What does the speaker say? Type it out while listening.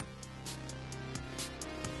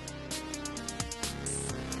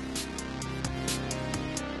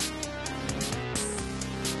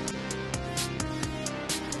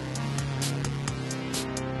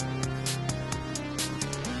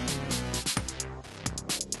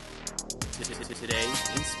Today in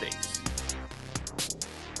Space.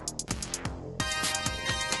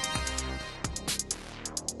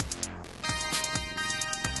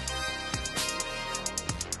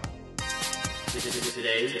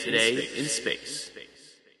 Today in Space.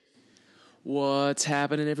 What's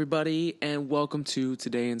happening, everybody, and welcome to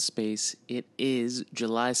Today in Space. It is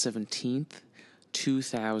July 17th,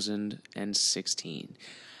 2016.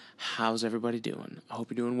 How's everybody doing? I hope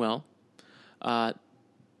you're doing well.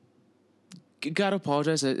 Gotta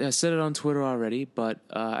apologize. I said it on Twitter already, but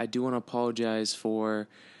I do want to apologize for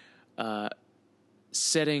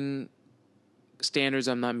setting standards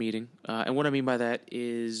I'm not meeting. And what I mean by that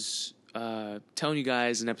is telling you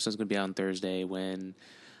guys an episode's going to be out on Thursday when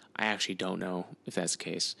I actually don't know if that's the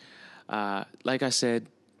case. Like I said,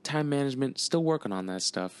 time management, still working on that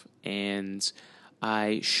stuff, and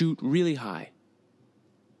I shoot really high.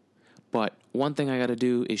 But one thing I got to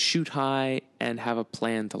do is shoot high and have a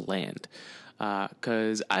plan to land.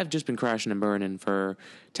 Because I've just been crashing and burning for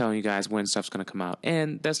telling you guys when stuff's going to come out.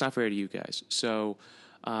 And that's not fair to you guys. So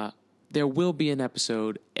there will be an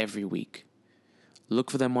episode every week.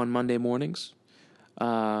 Look for them on Monday mornings.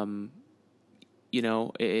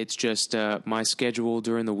 It's just my schedule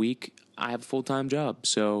during the week. I have a full-time job.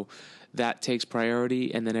 So that takes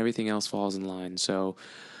priority, and then everything else falls in line. So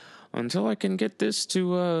until I can get this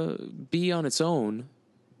to be on its own,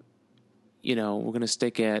 we're going to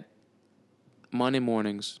stick at Monday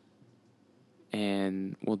mornings,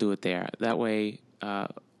 and we'll do it there. That way, I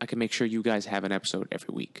can make sure you guys have an episode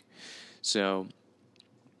every week. So,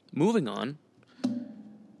 moving on.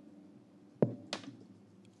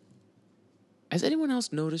 Has anyone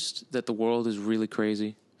else noticed that the world is really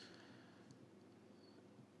crazy?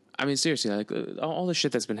 I mean, seriously, like all the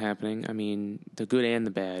shit that's been happening. I mean, the good and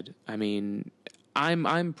the bad. I mean,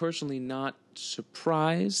 I'm personally not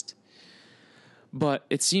surprised. But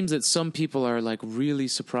it seems that some people are like really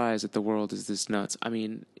surprised that the world is this nuts. I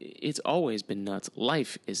mean, it's always been nuts.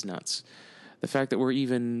 Life is nuts. The fact that we're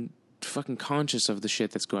even fucking conscious of the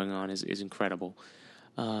shit that's going on is incredible.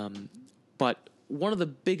 But one of the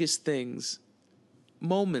biggest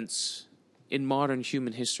moments in modern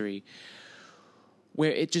human history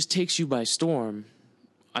where it just takes you by storm,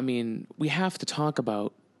 I mean, we have to talk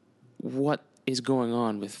about what is going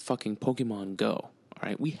on with fucking Pokemon Go. All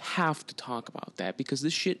right, we have to talk about that because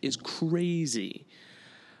this shit is crazy.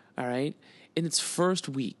 All right, in its first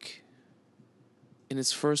week,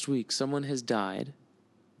 someone has died.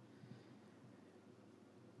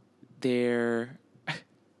 There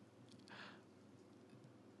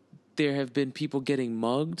have been people getting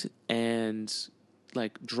mugged and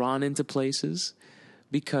like drawn into places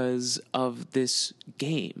because of this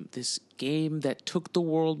game that took the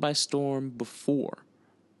world by storm before.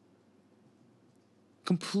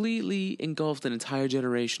 Completely engulfed an entire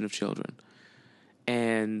generation of children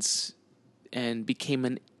and became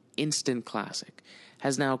an instant classic,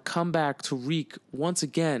 has now come back to wreak once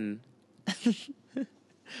again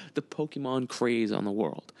the Pokemon craze on the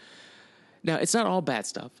world. Now, it's not all bad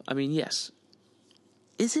stuff. I mean, yes.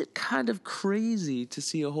 Is it kind of crazy to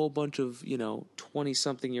see a whole bunch of,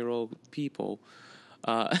 20-something-year-old people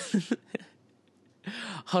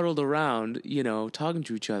huddled around, talking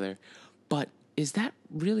to each other? But is that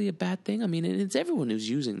really a bad thing? I mean, it's everyone who's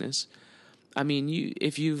using this. I mean,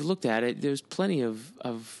 if you've looked at it, there's plenty of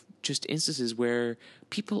just instances where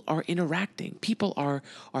people are interacting. People are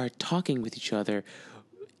talking with each other,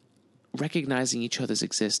 recognizing each other's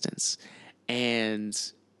existence,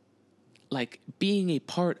 and like being a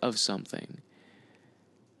part of something.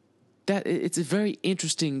 That it's a very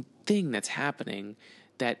interesting thing that's happening,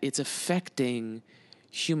 that it's affecting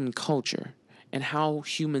human culture and how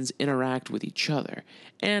humans interact with each other.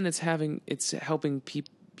 And it's helping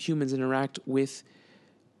humans interact with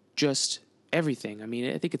just everything. I mean,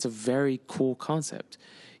 I think it's a very cool concept.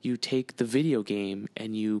 You take the video game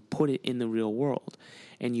and you put it in the real world,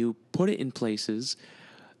 and you put it in places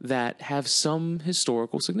that have some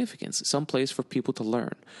historical significance, some place for people to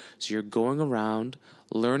learn. So you're going around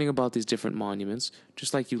learning about these different monuments,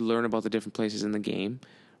 just like you learn about the different places in the game,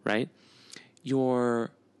 right?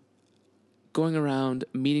 You're going around,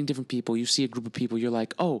 meeting different people. You see a group of people, you're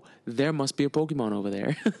like, oh, there must be a Pokemon over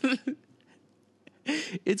there.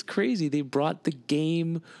 It's crazy. They brought the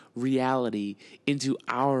game reality into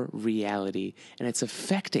our reality, and it's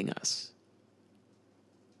affecting us.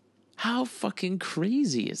 How fucking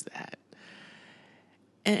crazy is that?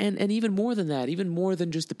 And even more than that, even more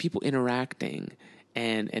than just the people interacting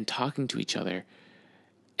and talking to each other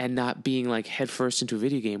and not being like headfirst into a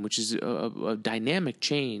video game, which is a dynamic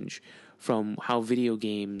change from how video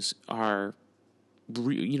games are,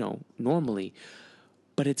 normally.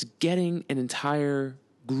 but it's getting an entire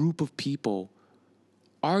group of people,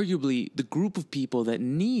 arguably the group of people that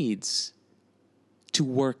needs to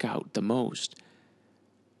work out the most,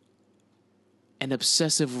 an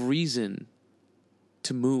obsessive reason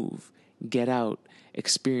to move, get out,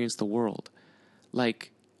 experience the world.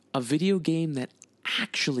 Like a video game that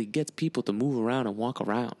actually gets people to move around and walk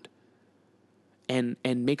around and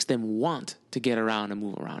makes them want to get around and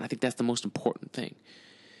move around. I think that's the most important thing.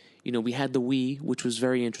 You know, we had the Wii, which was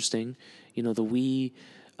very interesting. You know, the Wii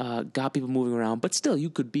got people moving around, but still, you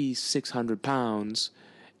could be 600 pounds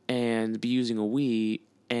and be using a Wii,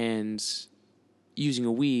 and using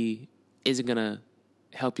a Wii isn't going to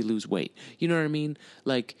help you lose weight. You know what I mean?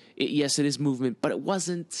 Like, yes, it is movement, but it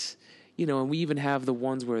wasn't, you know, and we even have the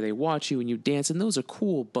ones where they watch you and you dance, and those are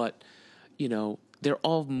cool, but, you know, they're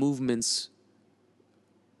all movements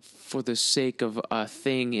for the sake of a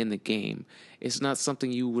thing in the game. It's not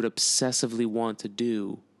something you would obsessively want to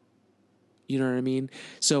do. You know what I mean?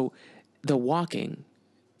 So the walking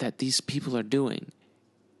that these people are doing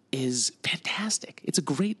is fantastic. It's a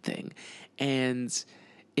great thing. And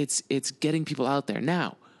it's getting people out there.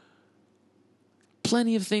 Now,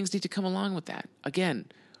 plenty of things need to come along with that. Again,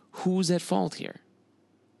 who's at fault here?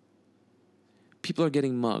 People are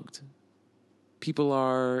getting mugged. People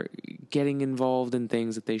are getting involved in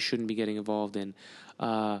things that they shouldn't be getting involved in.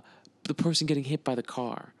 The person getting hit by the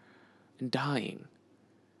car and dying.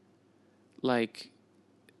 Like,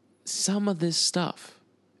 some of this stuff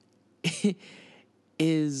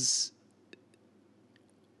is...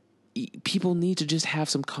 People need to just have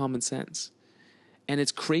some common sense. And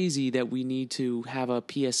it's crazy that we need to have a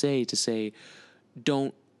PSA to say,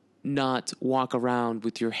 don't not walk around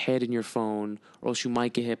with your head in your phone, or else you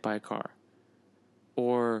might get hit by a car.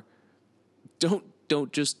 Or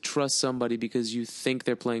don't just trust somebody because you think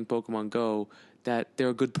they're playing Pokemon Go that they're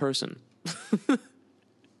a good person.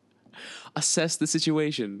 Assess the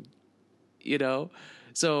situation, you know?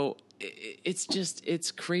 So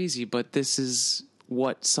it's crazy, but this is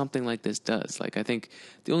what something like this does. Like, I think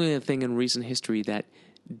the only other thing in recent history that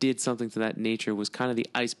did something to that nature was kind of the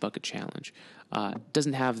Ice Bucket Challenge.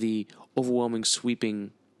 Doesn't have the overwhelming,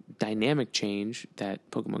 sweeping dynamic change that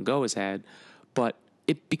Pokemon Go has had, but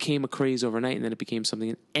it became a craze overnight, and then it became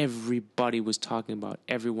something that everybody was talking about.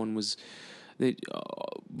 Everyone was...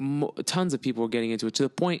 tons of people were getting into it, to the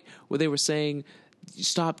point where they were saying,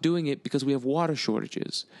 stop doing it because we have water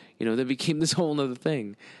shortages. You know, that became this whole other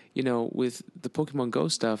thing. You know, with the Pokemon Go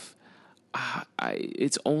stuff,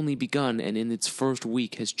 it's only begun, and in its first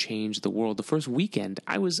week has changed the world. The first weekend,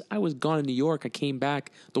 I was gone in New York. I came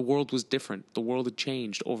back. The world was different. The world had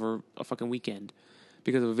changed over a fucking weekend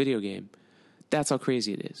because of a video game. That's how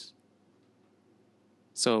crazy it is.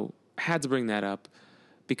 So I had to bring that up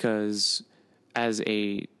because as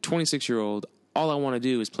a 26-year-old, all I want to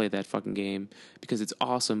do is play that fucking game because it's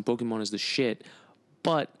awesome. Pokemon is the shit.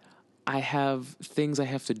 But I have things I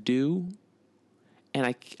have to do,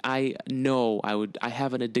 and I know I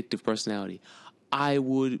have an addictive personality. I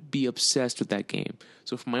would be obsessed with that game.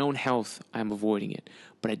 So for my own health, I'm avoiding it.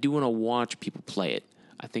 But I do want to watch people play it.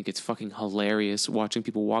 I think it's fucking hilarious watching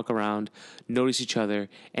people walk around, notice each other,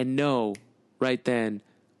 and know right then,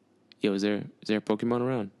 yo, is there a Pokemon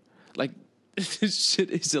around? Like, this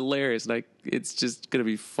shit is hilarious. Like, it's just gonna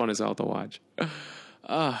be fun as hell to watch.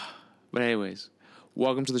 But anyways,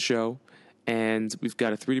 welcome to the show, and we've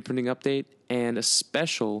got a 3D printing update and a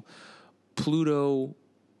special Pluto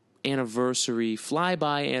anniversary,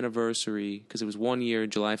 flyby anniversary, because it was 1 year,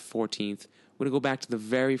 July 14th. We're going to go back to the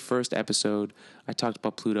very first episode. I talked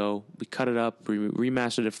about Pluto. We cut it up, we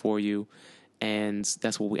remastered it for you, and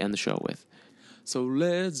that's what we end the show with. So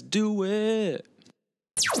let's do it.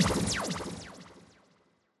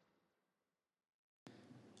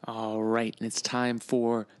 All right, and it's time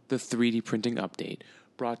for the 3D printing update,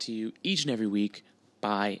 brought to you each and every week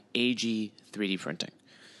by AG 3D Printing.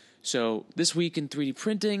 So this week in 3D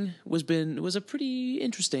printing was a pretty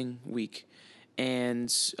interesting week,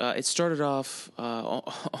 and it started off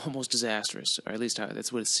almost disastrous, or at least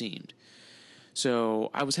that's what it seemed. So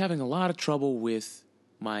I was having a lot of trouble with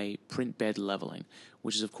my print bed leveling,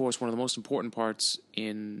 which is of course one of the most important parts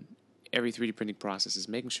in every 3D printing process, is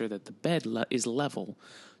making sure that the bed is level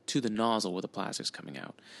to the nozzle where the plastic's coming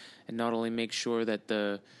out, and not only make sure that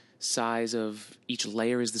the size of each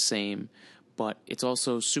layer is the same, but it's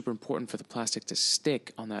also super important for the plastic to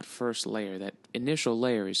stick on that first layer. That initial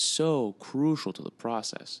layer is so crucial to the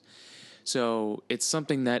process. So it's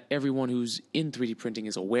something that everyone who's in 3D printing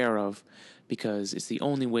is aware of, because it's the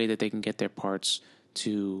only way that they can get their parts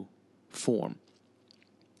to form.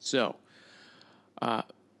 So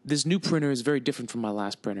This new printer is very different from my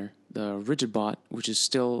last printer. The Rigidbot, which is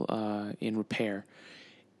still in repair,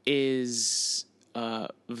 is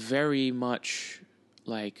very much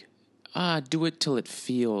like, do it till it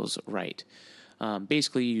feels right.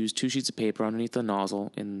 Basically, you use 2 sheets of paper underneath the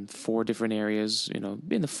nozzle in 4 different areas,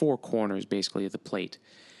 in the 4 corners, basically, of the plate.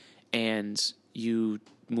 And you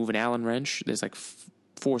move an Allen wrench. There's like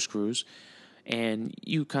 4 screws. And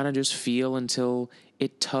you kind of just feel until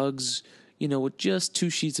it tugs, with just 2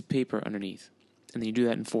 sheets of paper underneath. And then you do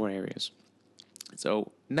that in 4 areas.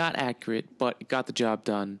 So, not accurate, but it got the job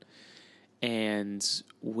done. And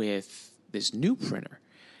with this new printer,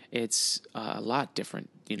 it's a lot different.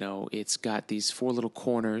 It's got these 4 little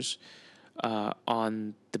corners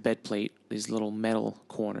on the bed plate, these little metal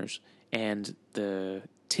corners. And the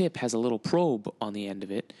tip has a little probe on the end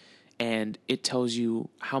of it. And it tells you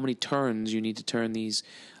how many turns you need to turn these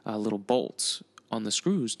little bolts on the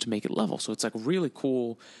screws to make it level. So it's like really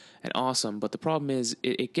cool and awesome. But the problem is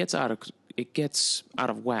it gets out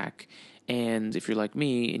of whack. And if you're like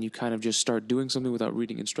me and you kind of just start doing something without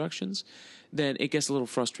reading instructions, then it gets a little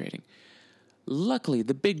frustrating. Luckily,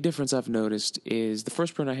 the big difference I've noticed is the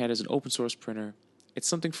first printer I had is an open source printer. It's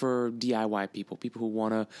something for DIY people who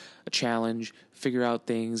want a challenge, figure out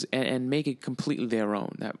things, and make it completely their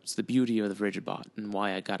own. That's the beauty of the Rigidbot and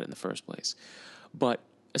why I got it in the first place. But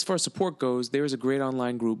as far as support goes, there is a great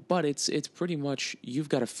online group, but it's pretty much you've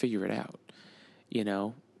got to figure it out.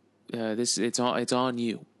 It's on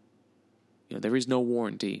you. There is no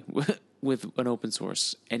warranty with an open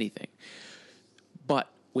source anything. But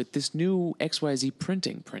with this new XYZ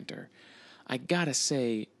printing printer, I gotta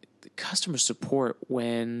say, the customer support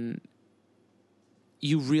when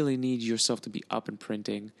you really need yourself to be up and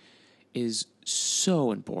printing is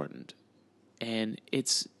so important. And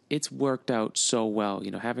it's worked out so well,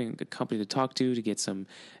 having a company to talk to get some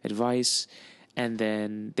advice. And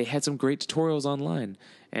then they had some great tutorials online.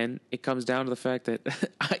 And it comes down to the fact that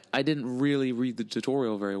I didn't really read the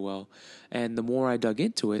tutorial very well. And the more I dug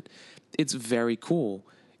into it, it's very cool.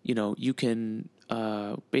 You can,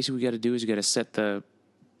 basically what you got to do is you got to set the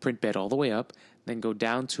print bed all the way up, then go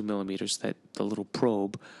down 2 millimeters so that the little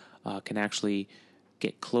probe can actually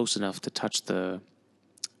get close enough to touch the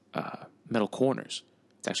metal corners.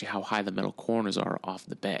 It's actually how high the metal corners are off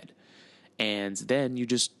the bed. And then you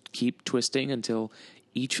just keep twisting until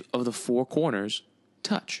each of the 4 corners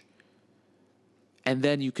touch. And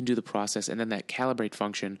then you can do the process, and then that calibrate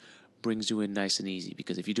function brings you in nice and easy.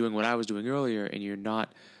 Because if you're doing what I was doing earlier and you're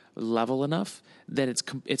not level enough, then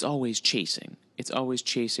it's always chasing. It's always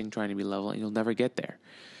chasing, trying to be level, and you'll never get there.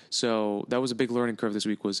 So that was a big learning curve this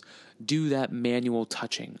week, was do that manual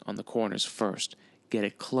touching on the corners first. Get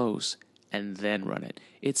it close, and then run it.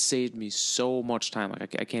 It saved me so much time.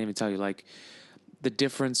 Like I can't even tell you, like, the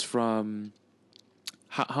difference from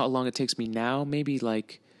how long it takes me now, maybe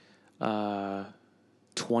like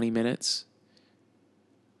 20 minutes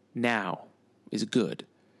now is good.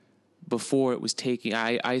 Before it was taking,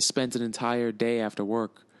 I spent an entire day after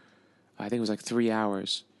work. I think it was like 3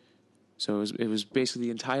 hours. So it was basically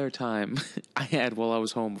the entire time I had while I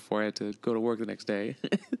was home before I had to go to work the next day.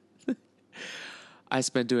 I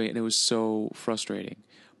spent doing it, and it was so frustrating.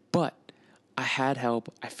 But I had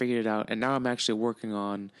help. I figured it out. And now I'm actually working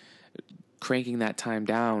on cranking that time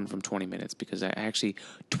down from 20 minutes because I actually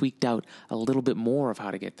tweaked out a little bit more of how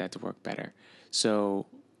to get that to work better. So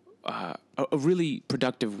a really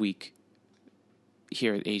productive week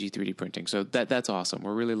here at AG3D Printing. So that's awesome.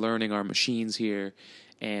 We're really learning our machines here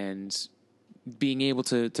and being able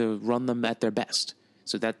to run them at their best.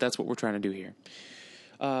 So that's what we're trying to do here.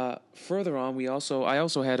 Further on, I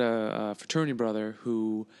also had a fraternity brother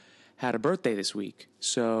who had a birthday this week.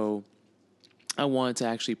 So I wanted to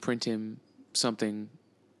actually print him something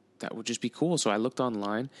that would just be cool. So I looked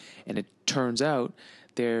online, and it turns out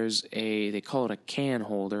they call it a can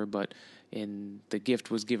holder, but the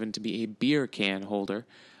gift was given to be a beer can holder.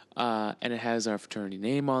 And it has our fraternity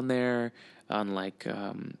name on there, on like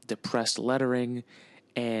depressed lettering.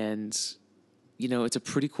 And, it's a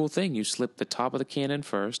pretty cool thing. You slip the top of the can in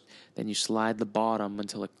first, then you slide the bottom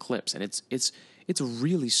until it clips. And it's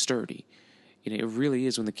really sturdy. It really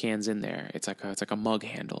is when the can's in there. It's like a mug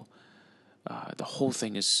handle. The whole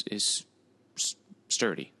thing is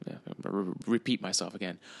sturdy. Yeah, repeat myself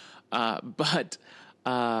again. But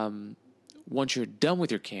once you're done with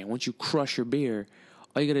your can, once you crush your beer,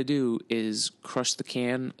 all you got to do is crush the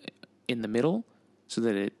can in the middle so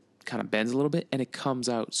that it kind of bends a little bit, and it comes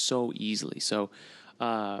out so easily. So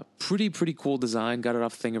pretty cool design. Got it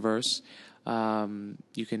off Thingiverse.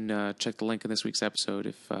 You can check the link in this week's episode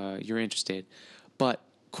if you're interested. But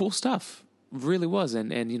cool stuff. Really was.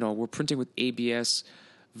 And we're printing with ABS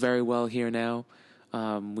very well here now.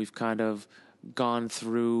 We've kind of gone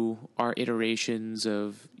through our iterations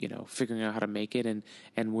of, figuring out how to make it,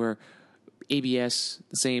 and we're ABS,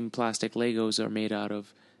 the same plastic Legos are made out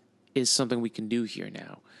of, is something we can do here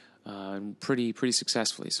now, and pretty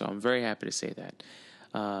successfully. So I'm very happy to say that.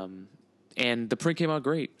 And the print came out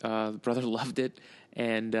great. The brother loved it,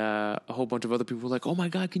 and a whole bunch of other people were like, "Oh my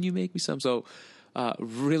God, can you make me some?" So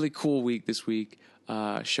really cool week this week,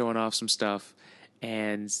 showing off some stuff,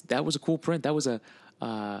 and that was a cool print. That was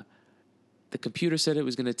the computer said it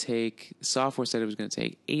was going to take, the software said it was going to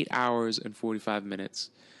take 8 hours and 45 minutes.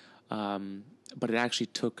 But it actually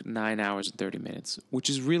took 9 hours and 30 minutes, which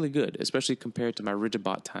is really good, especially compared to my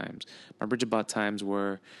Rigibot times. My Rigibot times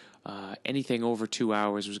were anything over 2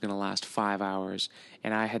 hours was going to last 5 hours,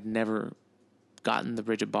 and I had never gotten the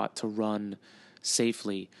Rigibot to run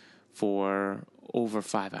safely for over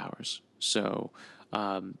 5 hours. So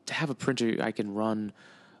to have a printer I can run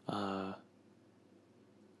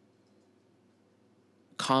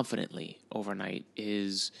confidently overnight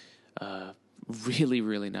is really,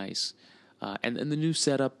 really nice. And the new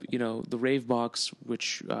setup, the Rave box,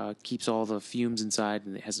 which keeps all the fumes inside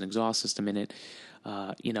and it has an exhaust system in it,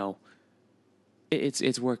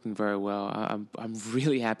 it's working very well. I'm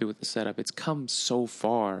really happy with the setup. It's come so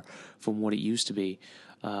far from what it used to be.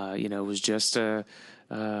 It was just a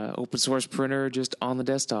open source printer just on the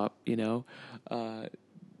desktop.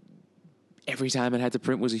 Every time it had to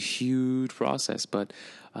print was a huge process, but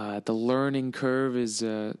the learning curve is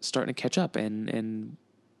starting to catch up, and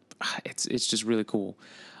it's just really cool.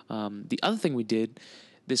 The other thing we did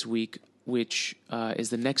this week, which is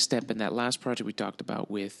the next step in that last project we talked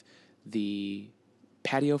about with the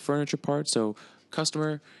patio furniture part. So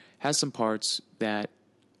customer has some parts that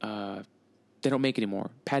they don't make anymore.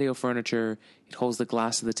 Patio furniture, it holds the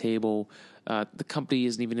glass of the table. The company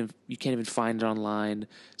isn't even, you can't even find it online.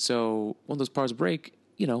 So when those parts break,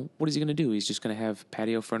 what is he going to do? He's just going to have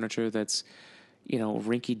patio furniture that's,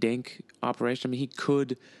 rinky dink operation. I mean, he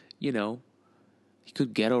could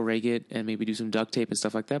ghetto rig it and maybe do some duct tape and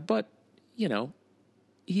stuff like that. But,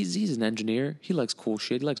 he's an engineer. He likes cool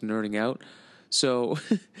shit. He likes nerding out. So,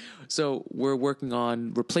 so we're working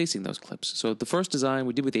on replacing those clips. So the first design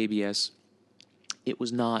we did with ABS, it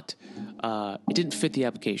was not, it didn't fit the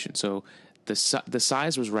application. So the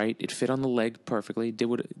size was right. It fit on the leg perfectly.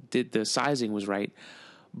 The sizing was right,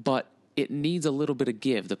 but it needs a little bit of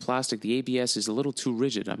give. The plastic, the ABS is a little too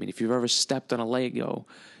rigid. I mean, if you've ever stepped on a Lego,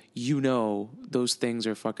 those things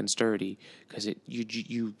are fucking sturdy because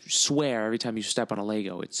you swear every time you step on a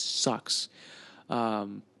Lego. It sucks.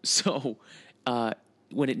 So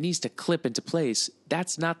when it needs to clip into place,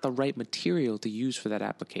 that's not the right material to use for that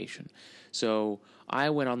application. So I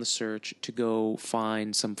went on the search to go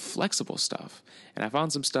find some flexible stuff, and I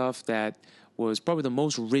found some stuff that was probably the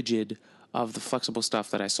most rigid of the flexible stuff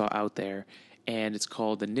that I saw out there, and it's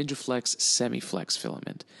called the NinjaFlex SemiFlex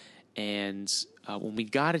filament. And when we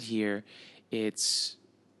got it here, it's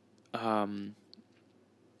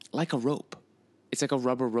like a rope. It's like a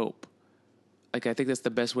rubber rope. Like, I think that's the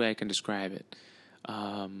best way I can describe it.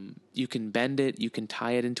 You can bend it, you can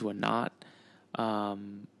tie it into a knot,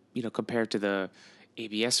 compared to the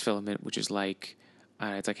ABS filament, which is like,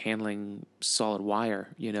 it's like handling solid wire,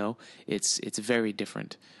 it's very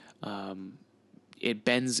different. It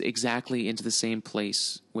bends exactly into the same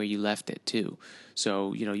place where you left it too.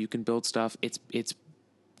 So, you can build stuff. It's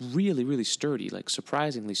really, really sturdy, like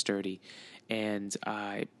surprisingly sturdy. And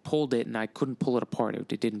I pulled it and I couldn't pull it apart.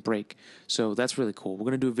 It didn't break. So that's really cool. We're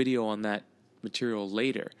going to do a video on that material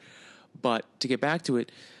later. But to get back to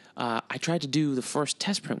it, I tried to do the first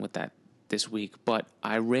test print with that this week, but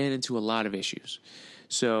I ran into a lot of issues.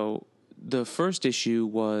 So the first issue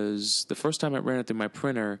was the first time I ran it through my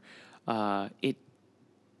printer, it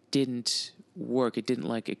didn't work. It didn't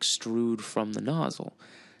extrude from the nozzle.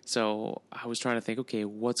 So I was trying to think, okay,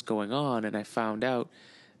 what's going on? And I found out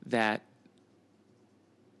that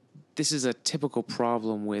this is a typical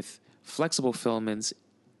problem with flexible filaments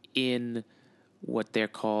in what they're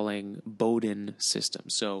calling Bowden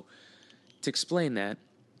systems. So to explain that,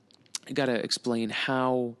 I got to explain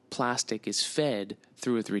how plastic is fed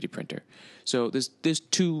through a 3D printer. So there's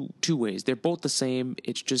two ways. They're both the same.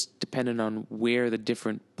 It's just dependent on where the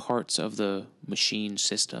different parts of the machine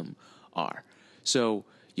system are. So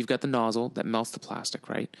you've got the nozzle that melts the plastic,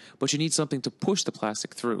 right? But you need something to push the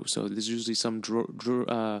plastic through. So there's usually some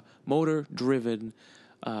motor-driven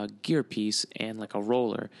gear piece and like a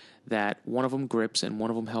roller that one of them grips and one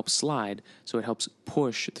of them helps slide. So it helps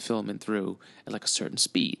push the filament through at like a certain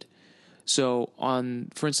speed. So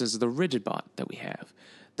on, for instance, the Rigibot that we have,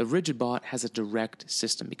 The rigid bot has a direct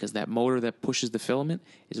system because that motor that pushes the filament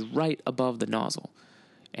is right above the nozzle.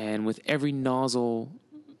 And with every nozzle,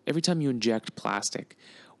 every time you inject plastic,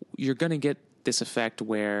 you're going to get this effect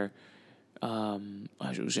where, I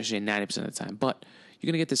should say 90% of the time, but you're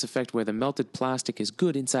going to get this effect where the melted plastic is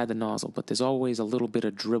good inside the nozzle, but there's always a little bit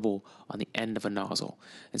of dribble on the end of a nozzle.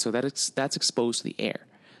 And so that's exposed to the air.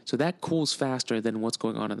 So that cools faster than what's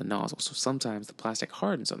going on in the nozzle. So sometimes the plastic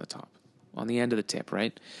hardens on the top, on the end of the tip,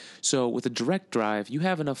 right? So with a direct drive, you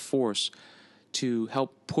have enough force to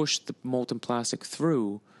help push the molten plastic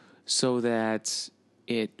through so that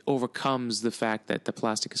it overcomes the fact that the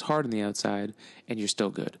plastic is hard on the outside and you're still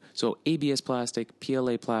good. So ABS plastic,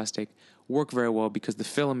 PLA plastic work very well because the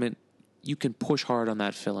filament, you can push hard on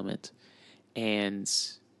that filament and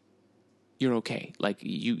you're okay. Like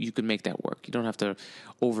you can make that work. You don't have to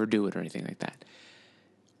overdo it or anything like that.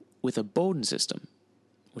 With a Bowden system,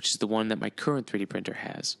 which is the one that my current 3D printer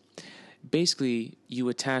has, basically you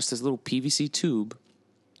attach this little PVC tube.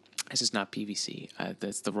 This is not PVC.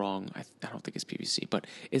 That's the wrong, I don't think it's PVC, but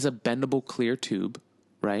it's a bendable clear tube,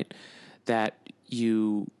 right, that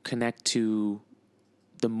you connect to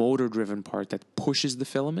the motor-driven part that pushes the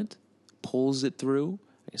filament, pulls it through.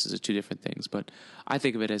 I guess those are two different things, but I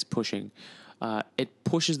think of it as pushing. It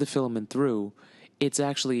pushes the filament through. It's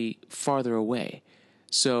actually farther away.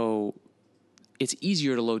 So it's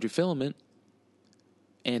easier to load your filament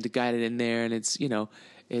and to guide it in there, and it's,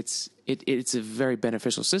 it's a very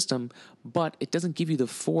beneficial system, but it doesn't give you the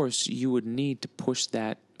force you would need to push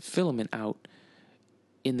that filament out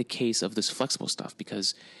in the case of this flexible stuff,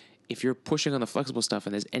 because if you're pushing on the flexible stuff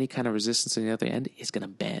and there's any kind of resistance on the other end, it's going to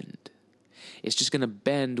bend. It's just going to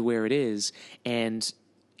bend where it is, and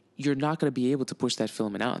you're not going to be able to push that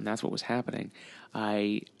filament out, and that's what was happening.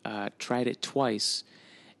 I tried it twice,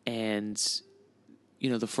 and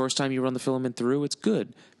the first time you run the filament through, it's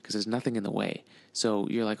good because there's nothing in the way. So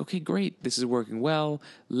you're like, okay, great, this is working well.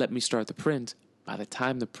 Let me start the print. By the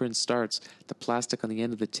time the print starts, the plastic on the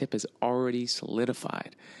end of the tip is already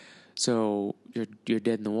solidified. So you're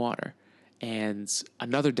dead in the water. And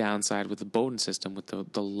another downside with the Bowden system, with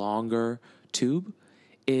the longer tube,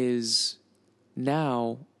 is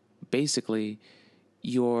now basically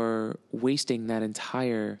you're wasting that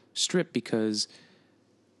entire strip, because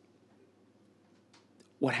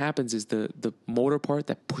what happens is the motor part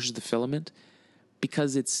that pushes the filament,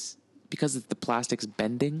 because the plastic's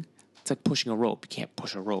bending, it's like pushing a rope. You can't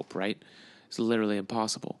push a rope, right? It's literally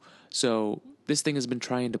impossible. So this thing has been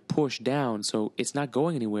trying to push down, so it's not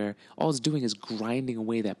going anywhere. All it's doing is grinding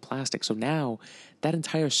away that plastic. So now that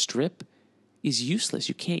entire strip is useless.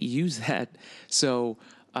 You can't use that. So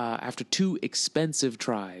after 2 expensive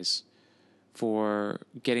tries for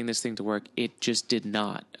getting this thing to work, it just did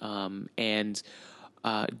not. And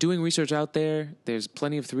doing research out there, there's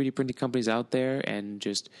plenty of 3D printing companies out there, and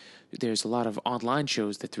just there's a lot of online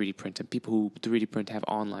shows that 3D print, and people who 3D print have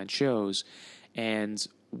online shows. And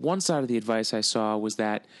one side of the advice I saw was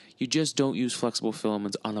that you just don't use flexible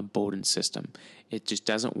filaments on a Bowden system. It just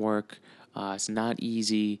doesn't work. It's not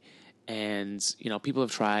easy, and people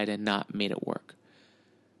have tried and not made it work.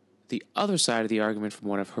 The other side of the argument, from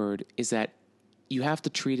what I've heard, is that you have to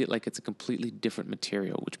treat it like it's a completely different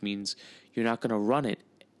material, which means you're not going to run it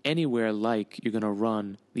anywhere like you're going to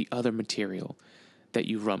run the other material that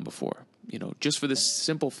you've run before. Just for the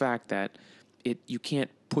simple fact that you can't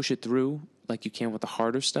push it through like you can with the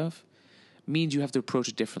harder stuff, means you have to approach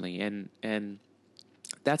it differently. And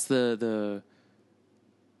that's the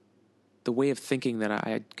way of thinking that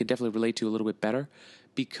I could definitely relate to a little bit better,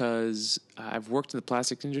 because I've worked in the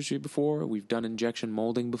plastics industry before. We've done injection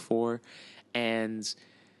molding before. And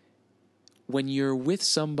when you're with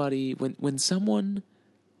somebody, when someone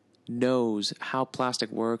knows how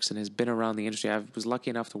plastic works and has been around the industry, I was lucky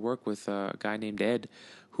enough to work with a guy named Ed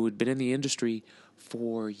who had been in the industry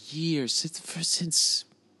for years, since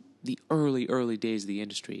the early days of the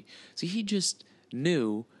industry. So he just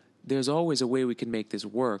knew there's always a way we can make this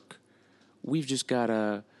work. We've just got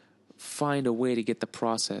to find a way to get the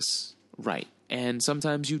process right. And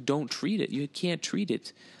sometimes you don't treat it. You can't treat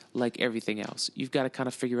it like everything else. You've got to kind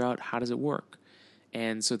of figure out, how does it work?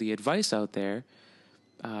 And so the advice out there,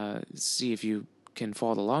 see if you can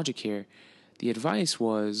follow the logic here. The advice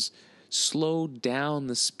was slow down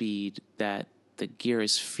the speed that the gear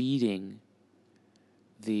is feeding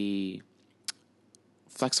the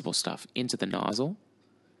flexible stuff into the nozzle,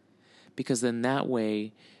 because then that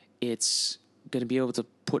way it's going to be able to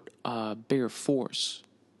put a bigger force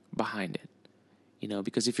behind it.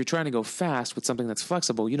 Because if you're trying to go fast with something that's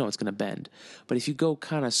flexible, it's going to bend. But if you go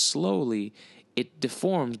kind of slowly, it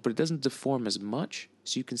deforms, but it doesn't deform as much.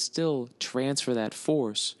 so you can still transfer that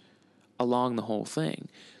force along the whole thing.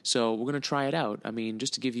 So we're going to try it out. I mean,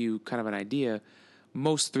 just to give you kind of an idea,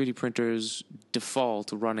 most 3D printers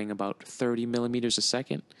default running about 30 millimeters a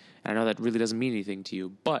second. And I know that really doesn't mean anything to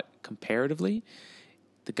you, but comparatively,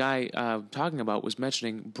 the guy talking about was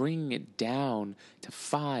mentioning bringing it down to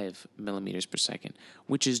 5 millimeters per second,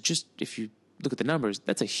 which is just, if you look at the numbers,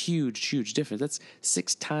 that's a huge, huge difference. That's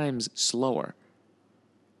 6 times slower.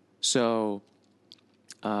 So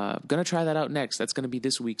I'm going to try that out next. That's going to be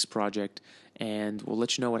this week's project, and we'll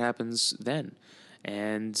let you know what happens then.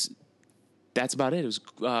 And that's about it. It was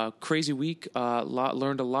a crazy week.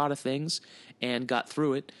 Learned a lot of things and got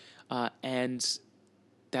through it. And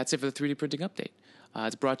that's it for the 3D printing update.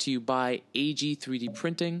 It's brought to you by AG 3D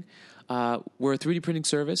Printing. We're a 3D printing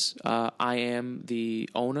service. I am the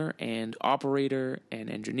owner and operator and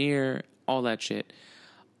engineer, all that shit.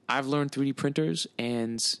 I've learned 3D printers,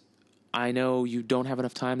 and I know you don't have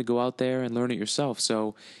enough time to go out there and learn it yourself.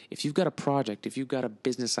 So if you've got a project, if you've got a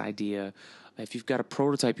business idea, if you've got a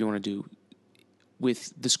prototype you want to do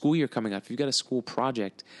with the school year coming up, if you've got a school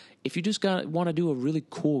project, if you just want to do a really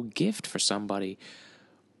cool gift for somebody,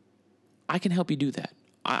 I can help you do that.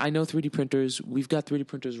 I know 3D printers. We've got 3D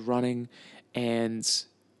printers running, and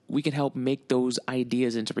we can help make those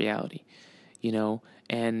ideas into reality, you know?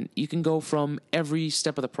 And you can go from every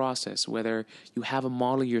step of the process, whether you have a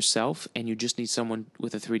model yourself and you just need someone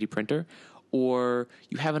with a 3D printer, or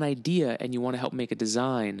you have an idea and you want to help make a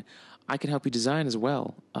design. I can help you design as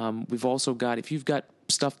well. We've also got, if you've got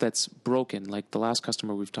stuff that's broken, like the last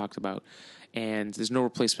customer we've talked about, and there's no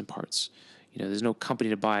replacement parts, you know, there's no company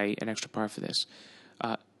to buy an extra part for this.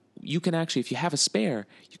 You can actually, if you have a spare,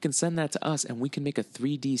 you can send that to us and we can make a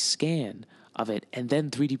 3D scan of it and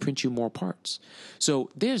then 3D print you more parts. So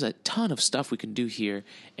there's a ton of stuff we can do here,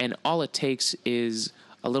 and all it takes is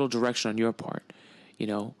a little direction on your part. You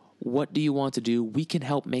know, what do you want to do? We can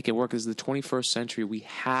help make it work. This is the 21st century. We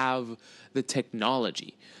have the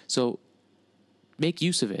technology. So make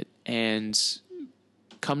use of it and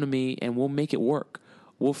come to me and we'll make it work.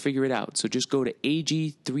 We'll figure it out. So just go to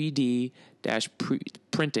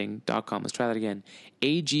ag3d-printing.com. Let's try that again.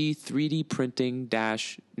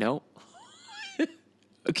 ag3dprinting- no.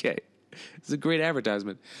 Okay. It's a great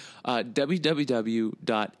advertisement.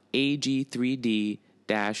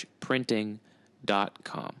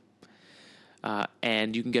 www.ag3d-printing.com.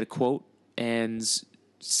 And you can get a quote and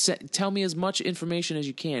tell me as much information as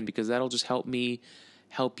you can, because that'll just help me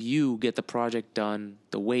help you get the project done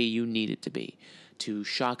the way you need it to be, to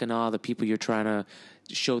shock and awe the people you're trying to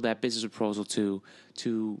show that business proposal to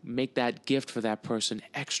make that gift for that person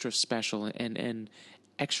extra special and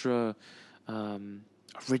extra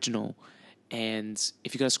original. And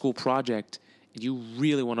if you got a school project and you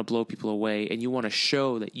really want to blow people away and you want to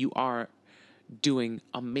show that you are doing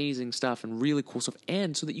amazing stuff and really cool stuff,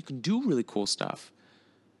 and so that you can do really cool stuff,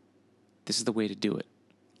 this is the way to do it.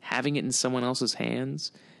 Having it in someone else's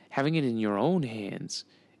hands, having it in your own hands,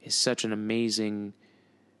 is such an amazing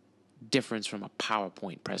difference from a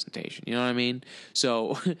PowerPoint presentation. You know what I mean?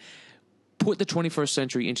 So put the 21st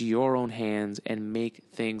century into your own hands and make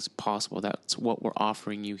things possible. That's what we're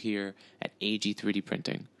offering you here at AG 3D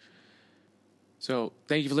Printing. So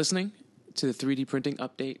thank you for listening to the 3D Printing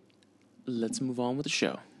Update. Let's move on with the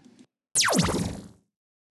show.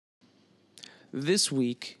 This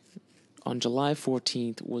week, on July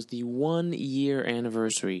 14th, was the 1-year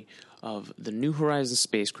anniversary of the New Horizons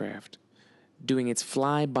spacecraft doing its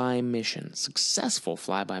flyby mission, successful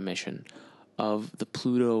flyby mission of the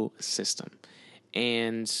Pluto system.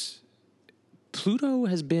 And Pluto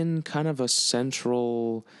has been kind of a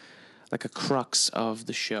central, like a crux of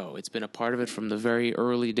the show. It's been a part of it from the very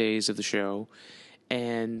early days of the show.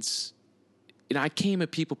 And you know, I came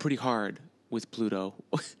at people pretty hard with Pluto,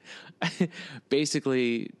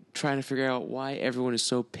 basically trying to figure out why everyone is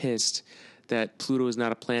so pissed that Pluto is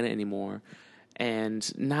not a planet anymore,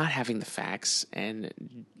 and not having the facts,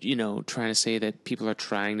 and, you know, trying to say that people are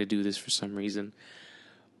trying to do this for some reason.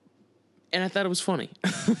 And I thought it was funny.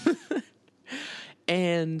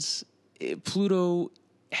 And Pluto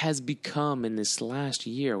has become, in this last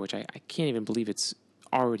year, which I can't even believe it's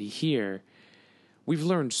already here, we've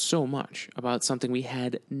learned so much about something we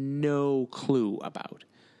had no clue about.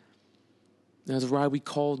 That's why we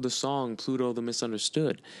called the song Pluto the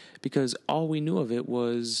Misunderstood, because all we knew of it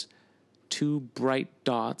was 2 bright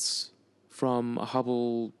dots from a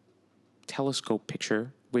Hubble telescope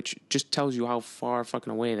picture, which just tells you how far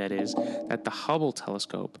fucking away that is, that the Hubble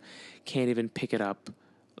telescope can't even pick it up,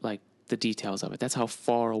 like the details of it. That's how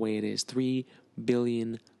far away it is. 3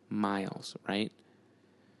 billion miles, right?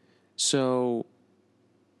 So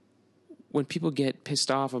when people get pissed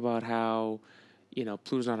off about how,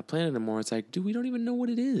 Pluto's not a planet anymore, it's like, dude, we don't even know what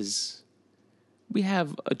it is. We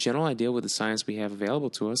have a general idea with the science we have available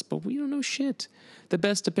to us, but we don't know shit. The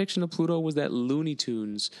best depiction of Pluto was that Looney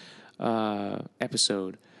Tunes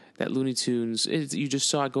episode. That Looney Tunes, you just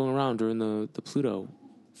saw it going around during the Pluto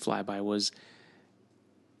flyby, was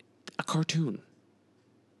a cartoon.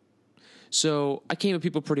 So I came at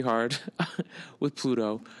people pretty hard with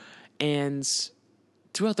Pluto, and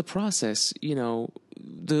throughout the process,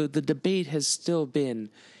 the debate has still been,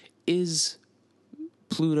 is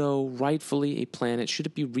Pluto rightfully a planet? Should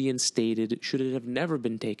it be reinstated? Should it have never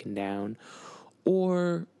been taken down?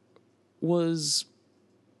 Or was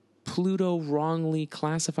Pluto wrongly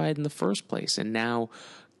classified in the first place, and now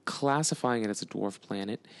classifying it as a dwarf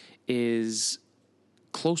planet is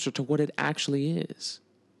closer to what it actually is?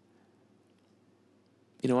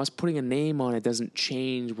 Us putting a name on it doesn't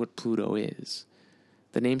change what Pluto is.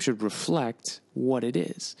 The name should reflect what it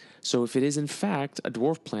is. So if it is in fact a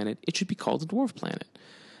dwarf planet, it should be called a dwarf planet.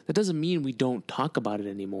 That doesn't mean we don't talk about it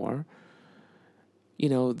anymore.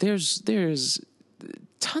 There's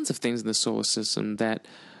tons of things in the solar system that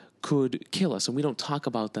could kill us, and we don't talk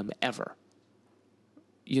about them ever.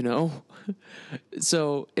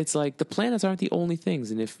 So it's like the planets aren't the only things,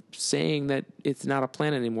 and if saying that it's not a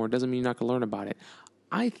planet anymore doesn't mean you're not going to learn about it.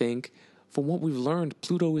 I think, from what we've learned,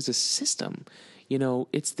 Pluto is a system.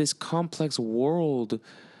 It's this complex world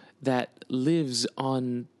that lives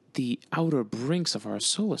on the outer brinks of our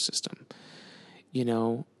solar system,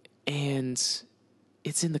 and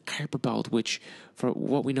it's in the Kuiper Belt, which, for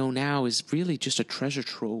what we know now, is really just a treasure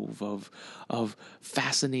trove of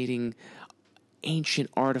fascinating ancient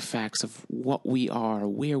artifacts of what we are,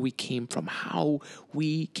 where we came from, how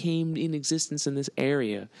we came in existence in this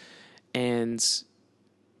area. And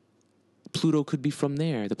Pluto could be from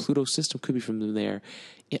there. The Pluto system could be from there.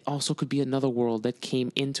 It also could be another world that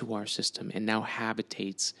came into our system and now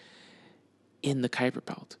habitates in the Kuiper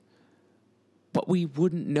Belt. But we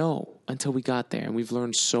wouldn't know until we got there, and we've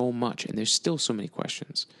learned so much, and there's still so many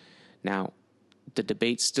questions. Now, the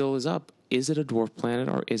debate still is up. Is it a dwarf planet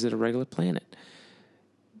or is it a regular planet?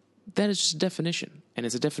 That is just a definition, and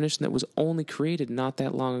it's a definition that was only created not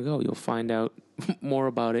that long ago. You'll find out more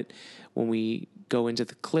about it when we go into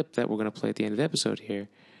the clip that we're going to play at the end of the episode here.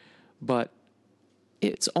 But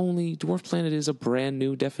dwarf planet is a brand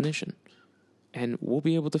new definition, and we'll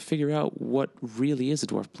be able to figure out what really is a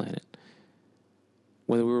dwarf planet.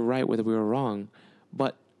 Whether we were right, whether we were wrong.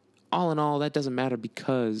 But all in all, that doesn't matter,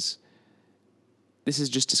 because this is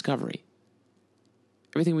just discovery.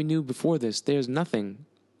 Everything we knew before this, there's nothing.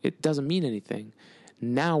 It doesn't mean anything.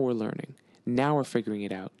 Now we're learning. Now we're figuring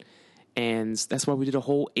it out. And that's why we did a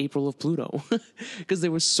whole April of Pluto. Because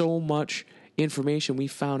there was so much information we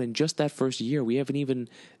found in just that first year. We haven't even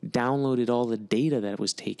downloaded all the data that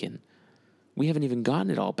was taken. We haven't even gotten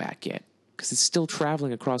it all back yet, because it's still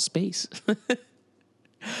traveling across space.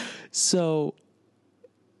 So,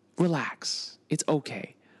 relax. It's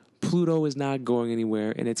okay. Pluto is not going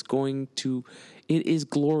anywhere, and it is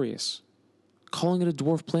glorious. Calling it a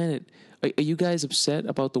dwarf planet, are you guys upset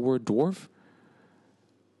about the word dwarf?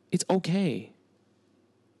 It's okay.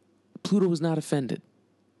 Pluto is not offended.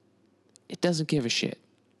 It doesn't give a shit.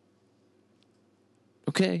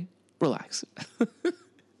 Okay? Relax.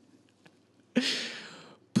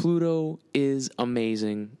 Pluto is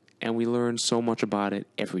amazing, and we learn so much about it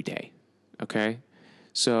every day. Okay?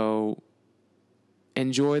 So,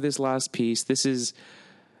 enjoy this last piece. This is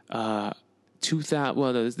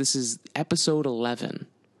this is episode 11,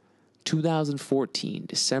 2014,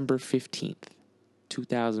 December 15th,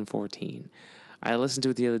 2014. I listened to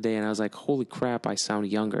it the other day, and I was like, holy crap, I sound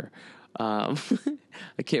younger. I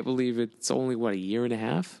can't believe it's only, a year and a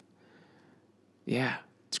half? Yeah,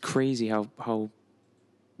 it's crazy how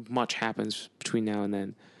much happens between now and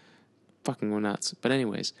then. Fucking go nuts. But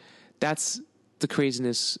anyways, that's the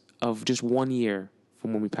craziness of just 1 year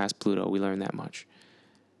from when we passed Pluto. We learned that much.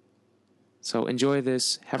 So enjoy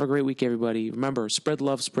this. Have a great week, everybody. Remember, spread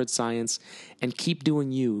love, spread science, and keep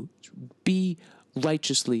doing you. Be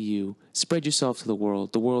righteously you. Spread yourself to the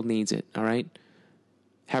world. The world needs it, all right?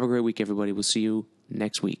 Have a great week, everybody. We'll see you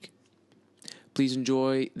next week. Please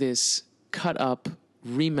enjoy this cut-up,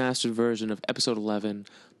 remastered version of Episode 11,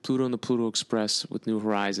 Pluto and the Pluto Express with New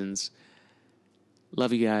Horizons.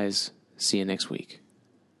 Love you guys. See you next week.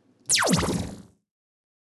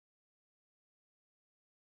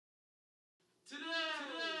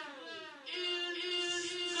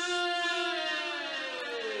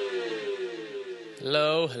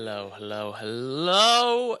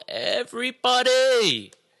 Hello,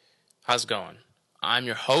 everybody. How's it going? I'm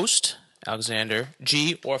your host, Alexander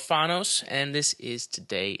G. Orfanos, and this is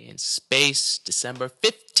Today in Space, December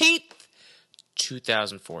 15th,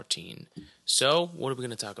 2014. So, what are we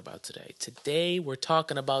going to talk about today? Today, we're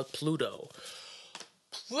talking about Pluto.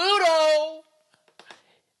 Pluto!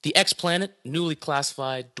 The X-planet, newly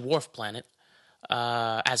classified dwarf planet,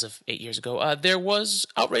 as of 8 years ago. There was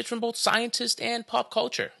outrage from both scientists and pop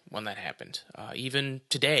culture when that happened. Even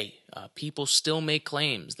today, people still make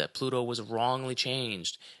claims that Pluto was wrongly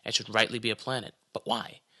changed and should rightly be a planet. But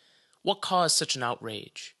why? What caused such an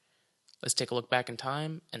outrage? Let's take a look back in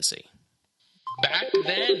time and see. Back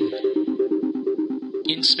then,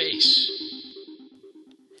 in space.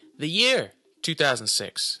 The year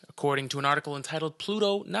 2006, according to an article entitled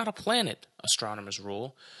Pluto Not a Planet, Astronomers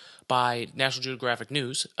Rule, by National Geographic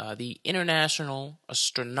News, the International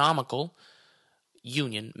Astronomical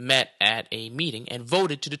Union met at a meeting and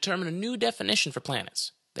voted to determine a new definition for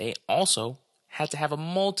planets. They also had to have a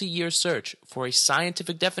multi-year search for a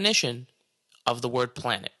scientific definition of the word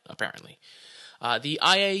planet, apparently. The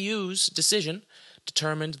IAU's decision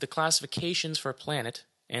determined the classifications for a planet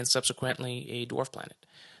and subsequently a dwarf planet.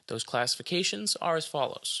 Those classifications are as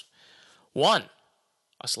follows. 1.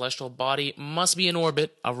 A celestial body must be in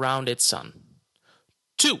orbit around its sun.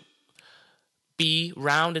 2. Be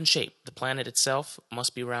round in shape. The planet itself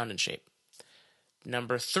must be round in shape.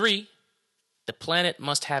 Number 3. The planet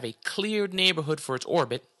must have a cleared neighborhood for its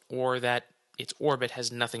orbit, or that its orbit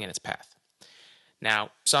has nothing in its path.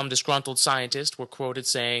 Now, some disgruntled scientists were quoted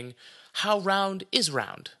saying, "How round is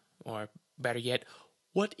round?" Or better yet,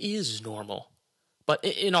 "What is normal?" But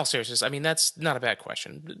in all seriousness, I mean, that's not a bad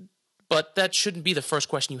question. But that shouldn't be the first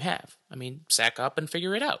question you have. I mean, sack up and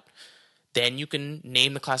figure it out. Then you can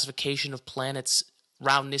name the classification of planets'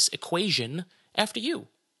 roundness equation after you.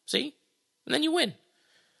 See? And then you win.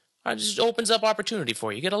 It just opens up opportunity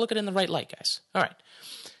for you. You got to look at it in the right light, guys. All right.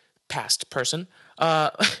 Past person.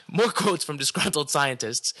 More quotes from disgruntled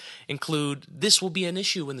scientists include, "This will be an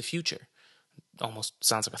issue in the future." Almost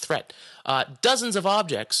sounds like a threat. Dozens of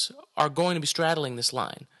objects are going to be straddling this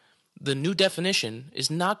line. The new definition is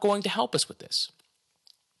not going to help us with this.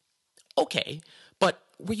 Okay, but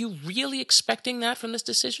were you really expecting that from this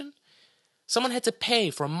decision? Someone had to pay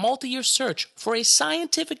for a multi-year search for a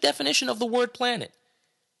scientific definition of the word planet.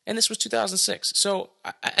 And this was 2006. So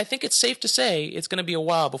I think it's safe to say it's going to be a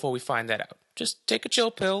while before we find that out. Just take a chill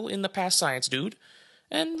pill in the past science, dude,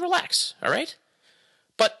 and relax, all right?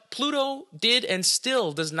 But Pluto did and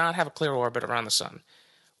still does not have a clear orbit around the sun,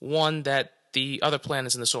 one that the other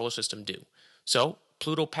planets in the solar system do. So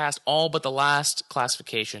Pluto passed all but the last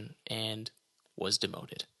classification and was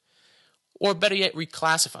demoted. Or better yet,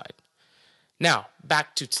 reclassified. Now,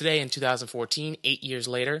 back to today in 2014, 8 years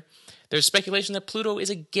later, there's speculation that Pluto is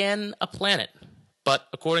again a planet. But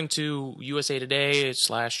according to USA Today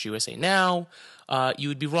 / USA Now, you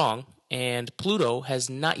would be wrong, and Pluto has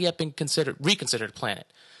not yet been reconsidered a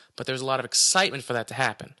planet. But there's a lot of excitement for that to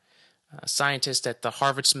happen. Scientists at the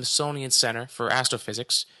Harvard-Smithsonian Center for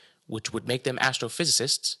Astrophysics, which would make them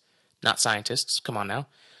astrophysicists, not scientists, come on now.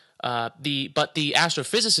 But the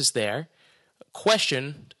astrophysicists there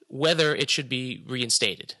questioned whether it should be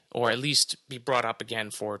reinstated, or at least be brought up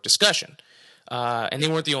again for discussion. And they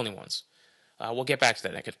weren't the only ones. We'll get back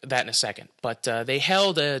to that in a second. But they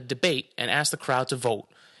held a debate and asked the crowd to vote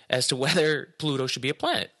as to whether Pluto should be a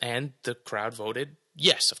planet. And the crowd voted,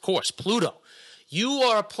 yes, of course, Pluto. You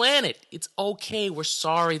are a planet. It's okay. We're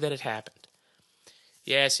sorry that it happened.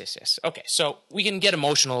 Yes. Okay, so we can get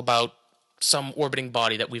emotional about some orbiting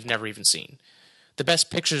body that we've never even seen. The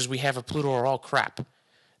best pictures we have of Pluto are all crap.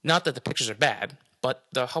 Not that the pictures are bad, but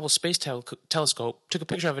the Hubble Space Telescope took a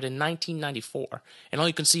picture of it in 1994, and all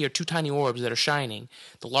you can see are two tiny orbs that are shining.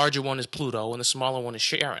 The larger one is Pluto, and the smaller one is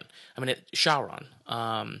Charon. Charon.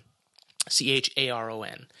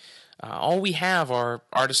 All we have are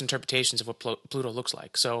artist interpretations of what Pluto looks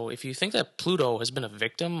like. So if you think that Pluto has been a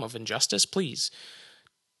victim of injustice, please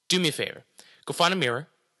do me a favor. Go find a mirror.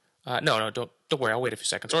 No, don't worry. I'll wait a few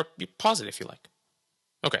seconds. Or pause it if you like.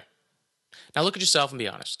 Okay. Now look at yourself and be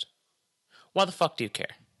honest. Why the fuck do you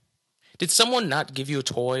care? Did someone not give you a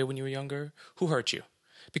toy when you were younger? Who hurt you?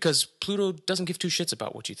 Because Pluto doesn't give two shits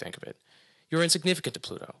about what you think of it. You're insignificant to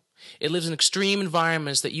Pluto. It lives in extreme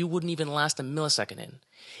environments that you wouldn't even last a millisecond in.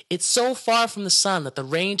 It's so far from the sun that the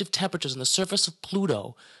range of temperatures on the surface of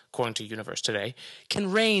Pluto, according to Universe Today,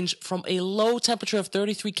 can range from a low temperature of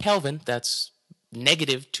 33 Kelvin, that's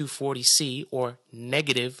negative 240 C or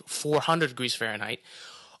negative 400 degrees Fahrenheit,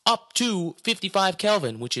 up to 55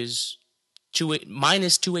 Kelvin, which is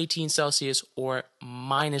minus 218 Celsius or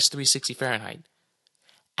minus 360 Fahrenheit.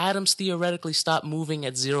 Atoms theoretically stop moving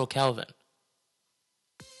at 0 Kelvin.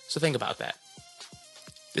 So think about that.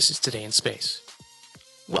 This is Today in Space.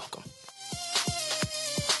 Welcome.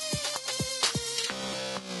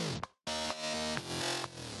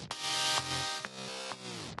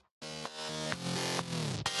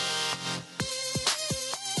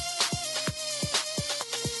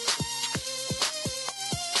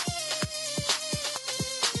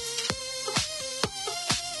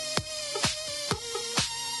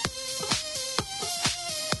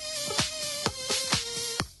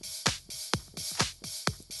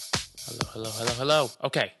 Hello.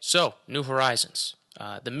 Okay, so New Horizons.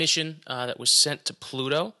 The mission that was sent to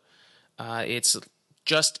Pluto, it's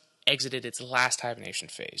just exited its last hibernation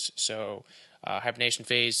phase. So, hibernation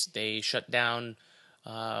phase, they shut down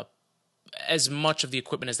as much of the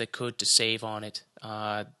equipment as they could to save on it.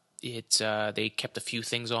 They kept a few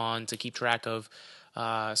things on to keep track of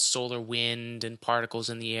solar wind and particles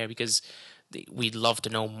in the air because we'd love to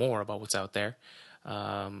know more about what's out there.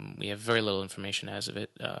 We have very little information as of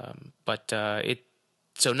it,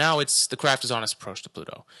 so now the craft is on its approach to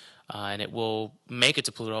Pluto, and it will make it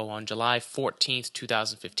to Pluto on July 14th,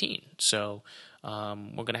 2015. So we're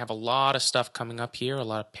going to have a lot of stuff coming up here, a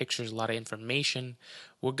lot of pictures, a lot of information.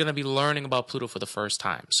 We're going to be learning about Pluto for the first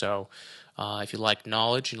time. So if you like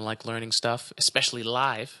knowledge and like learning stuff, especially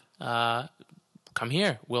live, come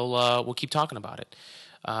here. We'll keep talking about it.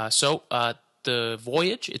 So the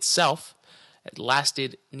voyage itself. It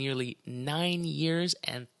lasted nearly 9 years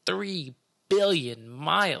and 3 billion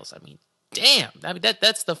miles. I mean, damn. I mean,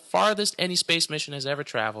 that's the farthest any space mission has ever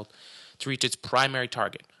traveled to reach its primary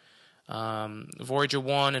target. Voyager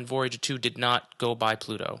 1 and Voyager 2 did not go by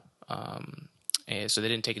Pluto, so they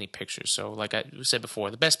didn't take any pictures. So like I said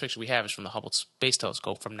before, the best picture we have is from the Hubble Space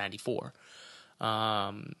Telescope from 1994.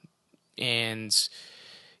 And,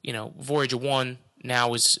 Voyager 1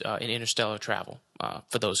 now is in interstellar travel.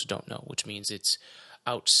 For those who don't know, which means it's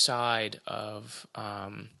outside of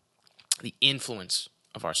the influence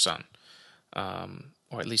of our sun,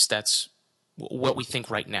 or at least that's what we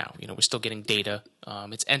think right now. We're still getting data.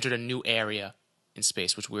 It's entered a new area in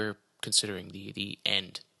space, which we're considering the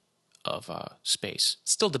end of space.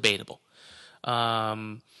 It's still debatable,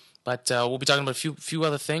 but we'll be talking about a few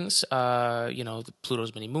other things.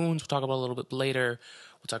 Pluto's many moons. We'll talk about a little bit later.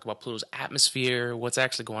 We'll talk about Pluto's atmosphere, what's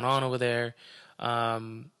actually going on over there.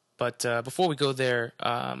 But before we go there,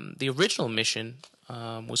 the original mission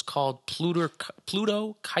was called Pluto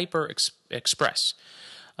Kuiper Express.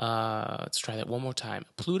 Let's try that one more time.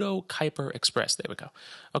 Pluto Kuiper Express. There we go.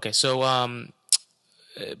 Okay, so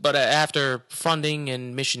but after funding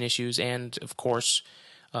and mission issues, and of course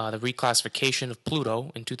the reclassification of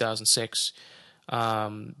Pluto in 2006,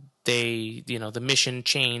 the mission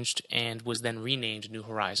changed and was then renamed New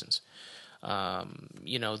Horizons.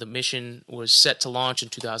 The mission was set to launch in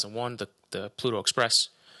 2001, the Pluto Express,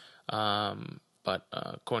 but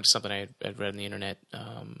according to something I had read on the internet,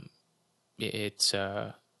 it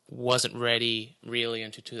wasn't ready really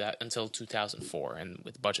until 2004, and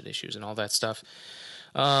with budget issues and all that stuff.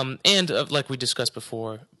 Like we discussed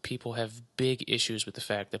before, people have big issues with the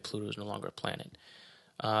fact that Pluto is no longer a planet.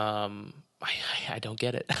 I don't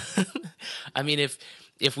get it. I mean, if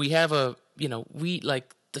we have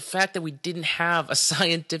the fact that we didn't have a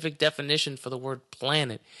scientific definition for the word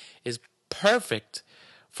planet is perfect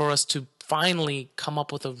for us to finally come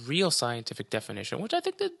up with a real scientific definition, which I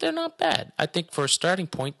think that they're not bad. I think for a starting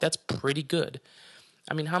point, that's pretty good.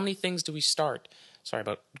 I mean, how many things do we start? Sorry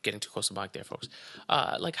about getting too close to the mic there, folks.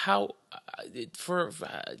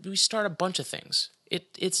 We start a bunch of things.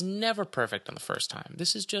 It's never perfect on the first time.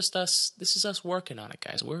 This is just us. This is us working on it,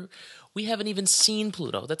 guys. We haven't even seen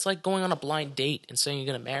Pluto. That's like going on a blind date and saying you're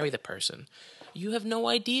going to marry the person. You have no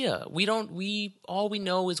idea. All we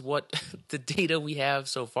know is what the data we have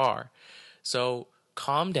so far. So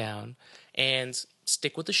calm down and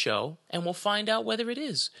stick with the show, and we'll find out whether it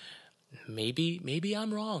is. Maybe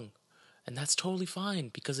I'm wrong, and that's totally fine,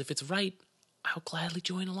 because if it's right, I'll gladly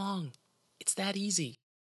join along. It's that easy.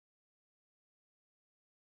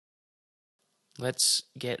 Let's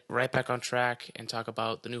get right back on track and talk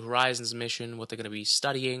about the New Horizons mission, what they're going to be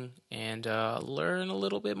studying, and learn a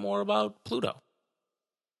little bit more about Pluto.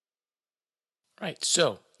 Right,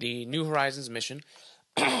 so the New Horizons mission,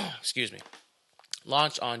 excuse me,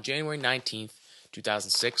 launched on January 19th,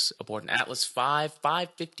 2006, aboard an Atlas V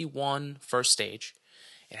 551 first stage.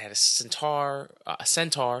 It had a Centaur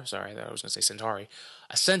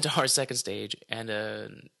second stage, and a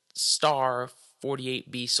Star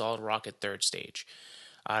 48B solid rocket third stage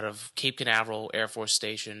out of Cape Canaveral Air Force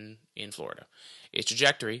Station in Florida. Its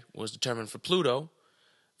trajectory was determined for Pluto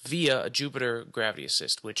via a Jupiter gravity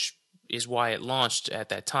assist, which is why it launched at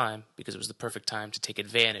that time, because it was the perfect time to take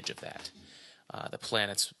advantage of that. The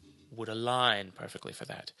planets would align perfectly for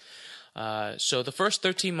that. So the first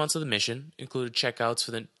 13 months of the mission included checkouts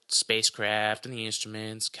for the spacecraft and the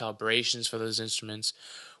instruments, calibrations for those instruments,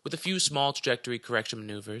 with a few small trajectory correction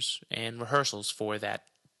maneuvers, and rehearsals for that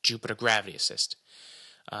Jupiter gravity assist,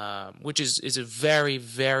 which is a very,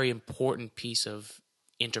 very important piece of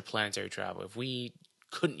interplanetary travel. If we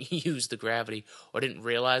couldn't use the gravity or didn't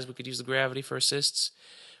realize we could use the gravity for assists,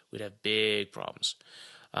 we'd have big problems.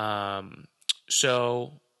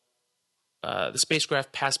 So the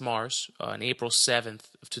spacecraft passed Mars on April 7th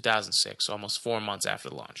of 2006, almost 4 months after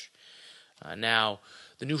the launch. Now,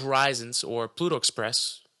 the New Horizons, or Pluto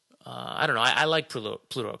Express, I don't know, I like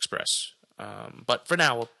Pluto Express, but for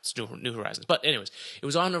now, it's New Horizons. But anyways, it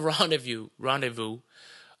was on a rendezvous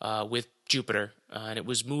with Jupiter, and it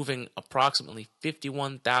was moving approximately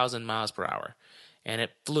 51,000 miles per hour, and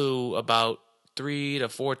it flew about 3 to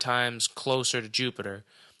 4 times closer to Jupiter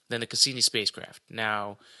than the Cassini spacecraft.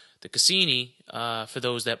 Now, the Cassini, for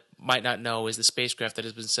those that might not know, is the spacecraft that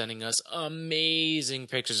has been sending us amazing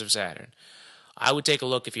pictures of Saturn. I would take a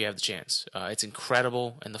look if you have the chance. It's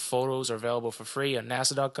incredible, and the photos are available for free on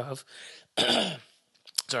nasa.gov.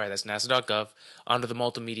 Sorry, that's nasa.gov, under the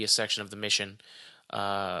multimedia section of the mission,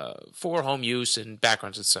 for home use and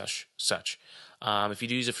backgrounds and such. If you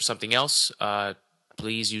do use it for something else,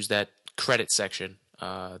 please use that credit section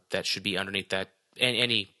that should be underneath that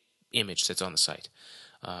any image that's on the site.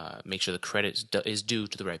 Make sure the credit is due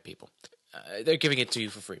to the right people. They're giving it to you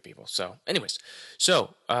for free, people. So, anyways,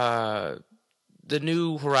 the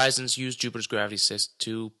New Horizons used Jupiter's gravity assist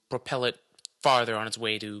to propel it farther on its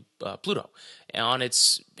way to Pluto. And on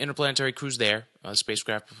its interplanetary cruise there, the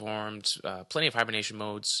spacecraft performed plenty of hibernation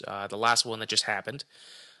modes. The last one that just happened,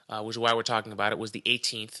 which is why we're talking about it, was the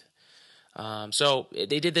 18th. So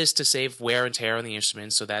they did this to save wear and tear on the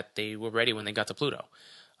instruments so that they were ready when they got to Pluto.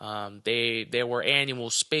 There were annual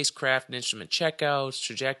spacecraft and instrument checkouts,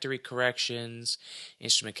 trajectory corrections,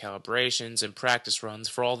 instrument calibrations, and practice runs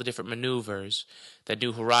for all the different maneuvers that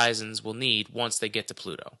New Horizons will need once they get to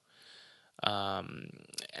Pluto.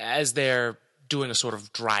 As they're doing a sort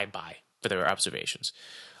of drive-by for their observations.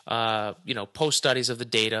 Post studies of the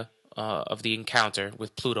data of the encounter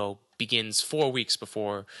with Pluto begins 4 weeks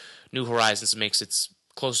before New Horizons makes its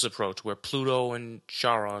closest approach, where Pluto and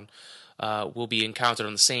Charon will be encountered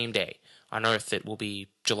on the same day. On Earth, it will be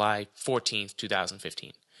July 14th,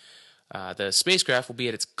 2015. The spacecraft will be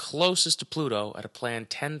at its closest to Pluto at a planned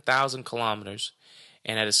 10,000 kilometers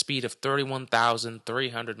and at a speed of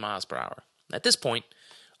 31,300 miles per hour. At this point,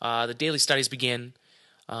 the daily studies begin.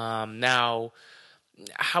 Now,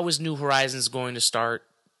 how is New Horizons going to start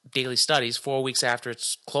daily studies 4 weeks after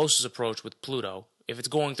its closest approach with Pluto if it's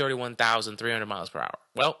going 31,300 miles per hour?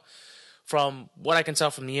 Well, from what I can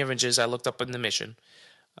tell from the images I looked up in the mission,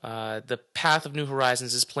 the path of New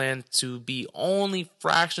Horizons is planned to be only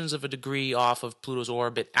fractions of a degree off of Pluto's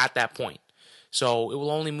orbit at that point. So it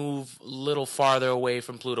will only move a little farther away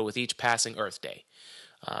from Pluto with each passing Earth day.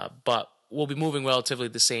 But we'll be moving relatively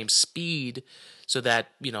the same speed so that,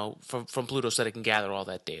 from Pluto so that it can gather all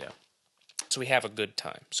that data. So we have a good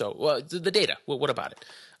time. So the data, what about it?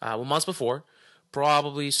 Months before,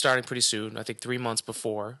 probably starting pretty soon, I think 3 months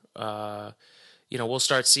before, we'll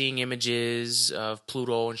start seeing images of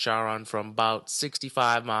Pluto and Charon from about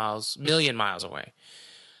 65 million miles away.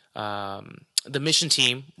 The mission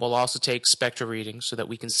team will also take spectra readings so that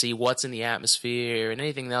we can see what's in the atmosphere and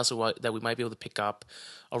anything else that we might be able to pick up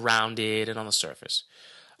around it and on the surface.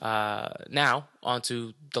 Now, on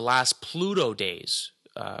to the last Pluto days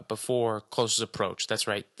before closest approach. That's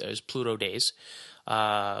right, there's Pluto days.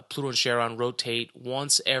 Pluto and Charon rotate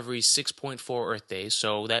once every 6.4 Earth days,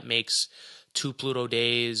 so that makes 2 Pluto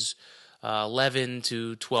days, 11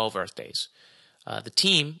 to 12 Earth days.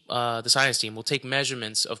 The science team, will take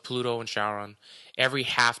measurements of Pluto and Charon every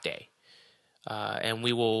half day, and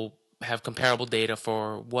we will have comparable data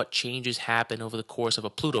for what changes happen over the course of a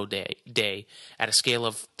Pluto day at a scale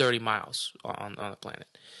of 30 miles on the planet.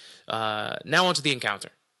 Now on to the encounter.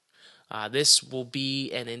 This will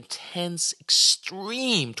be an intense,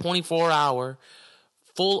 extreme 24-hour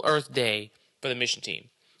full Earth day for the mission team.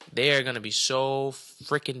 They are going to be so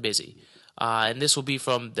freaking busy. And this will be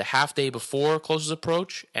from the half day before closest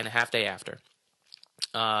approach and a half day after.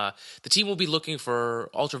 The team will be looking for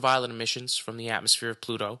ultraviolet emissions from the atmosphere of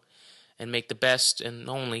Pluto and make the best and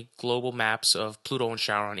only global maps of Pluto and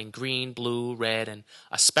Charon in green, blue, red, and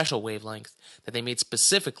a special wavelength that they made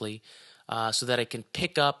specifically so that it can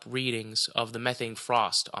pick up readings of the methane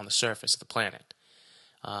frost on the surface of the planet.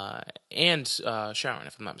 And Charon,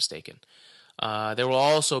 if I'm not mistaken. There will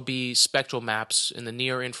also be spectral maps in the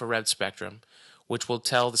near-infrared spectrum, which will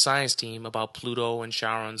tell the science team about Pluto and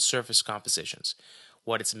Charon's surface compositions,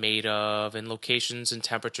 what it's made of, and locations and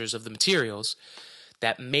temperatures of the materials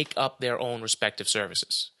that make up their own respective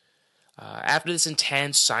surfaces. After this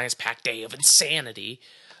intense science-packed day of insanity,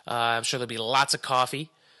 I'm sure there'll be lots of coffee.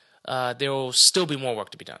 There will still be more work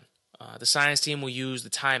to be done. The science team will use the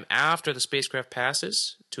time after the spacecraft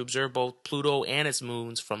passes to observe both Pluto and its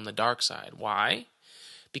moons from the dark side. Why?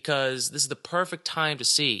 Because this is the perfect time to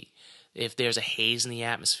see if there's a haze in the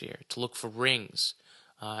atmosphere, to look for rings,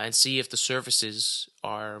 and see if the surfaces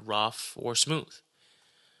are rough or smooth.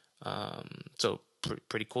 So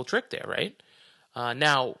pretty cool trick there, right?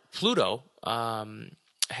 Now, Pluto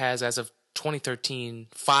has, as of 2013,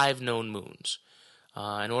 5 known moons.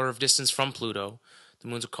 In order of distance from Pluto, the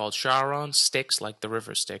moons are called Charon, Styx, like the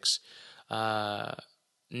river Styx,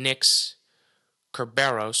 Nix,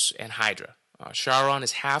 Kerberos, and Hydra. Charon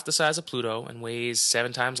is half the size of Pluto and weighs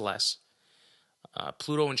 7 times less.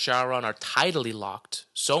 Pluto and Charon are tidally locked,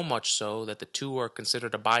 so much so that the two are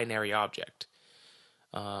considered a binary object.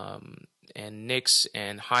 And Nix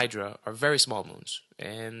and Hydra are very small moons,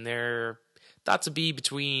 and they're thought to be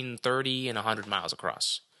between 30 and 100 miles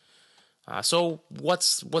across. So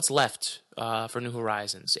what's left for New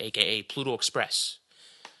Horizons, aka Pluto Express?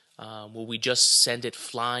 Will we just send it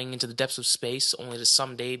flying into the depths of space only to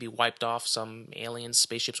someday be wiped off some alien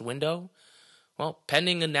spaceship's window? Well,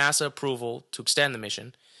 pending a NASA approval to extend the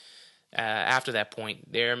mission, after that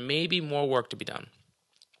point, there may be more work to be done,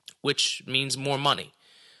 which means more money,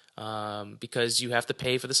 because you have to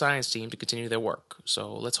pay for the science team to continue their work.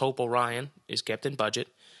 So let's hope Orion is kept in budget,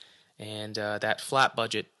 and that flat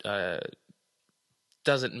budget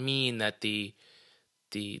doesn't mean that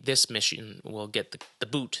this mission will get the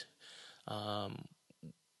boot,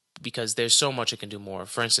 because there's so much it can do more.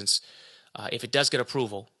 For instance, if it does get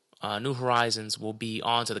approval, New Horizons will be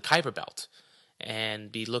onto the Kuiper Belt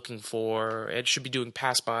and be looking for. It should be doing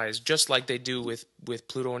pass-bys just like they do with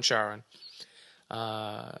Pluto and Charon,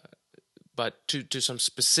 but to some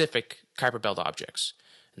specific Kuiper Belt objects,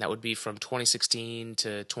 and that would be from 2016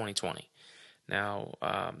 to 2020. Now,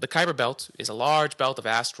 the Kuiper Belt is a large belt of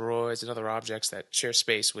asteroids and other objects that share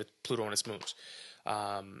space with Pluto and its moons.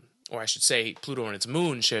 Or I should say, Pluto and its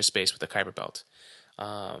moon share space with the Kuiper Belt.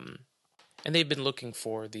 And they've been looking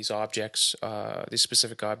for these objects, these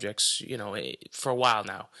specific objects, for a while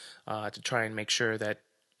now, to try and make sure that,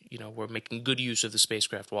 we're making good use of the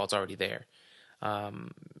spacecraft while it's already there.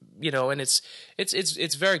 And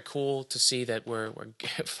it's very cool to see that we're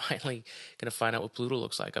finally going to find out what Pluto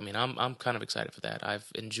looks like. I mean, I'm kind of excited for that. I've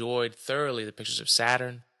enjoyed thoroughly the pictures of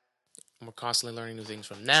Saturn, and we're constantly learning new things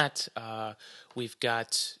from that. We've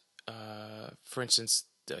got, for instance,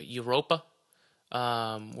 Europa.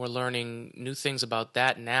 We're learning new things about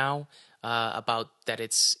that now. About that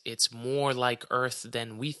it's more like Earth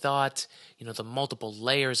than we thought. The multiple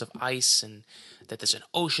layers of ice, and that there's an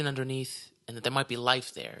ocean underneath, and that there might be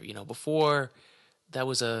life there. Before that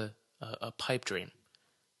was a pipe dream.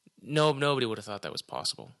 Nobody would have thought that was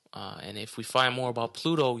possible. And if we find more about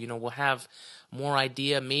Pluto, we'll have more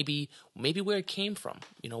idea. Maybe where it came from.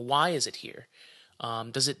 Why is it here?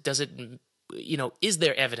 Does it is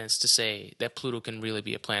there evidence to say that Pluto can really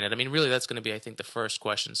be a planet? I mean, really, that's going to be, I think, the first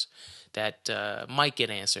questions that might get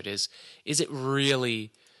answered. Is it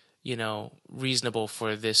really, reasonable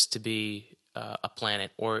for this to be a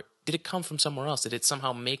planet, or did it come from somewhere else? Did it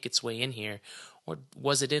somehow make its way in here, or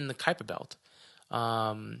was it in the Kuiper Belt?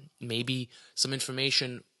 Maybe some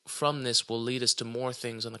information from this will lead us to more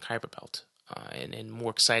things on the Kuiper Belt, and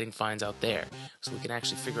more exciting finds out there, so we can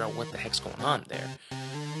actually figure out what the heck's going on there.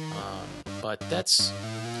 But I'd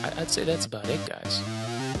say that's about it, guys.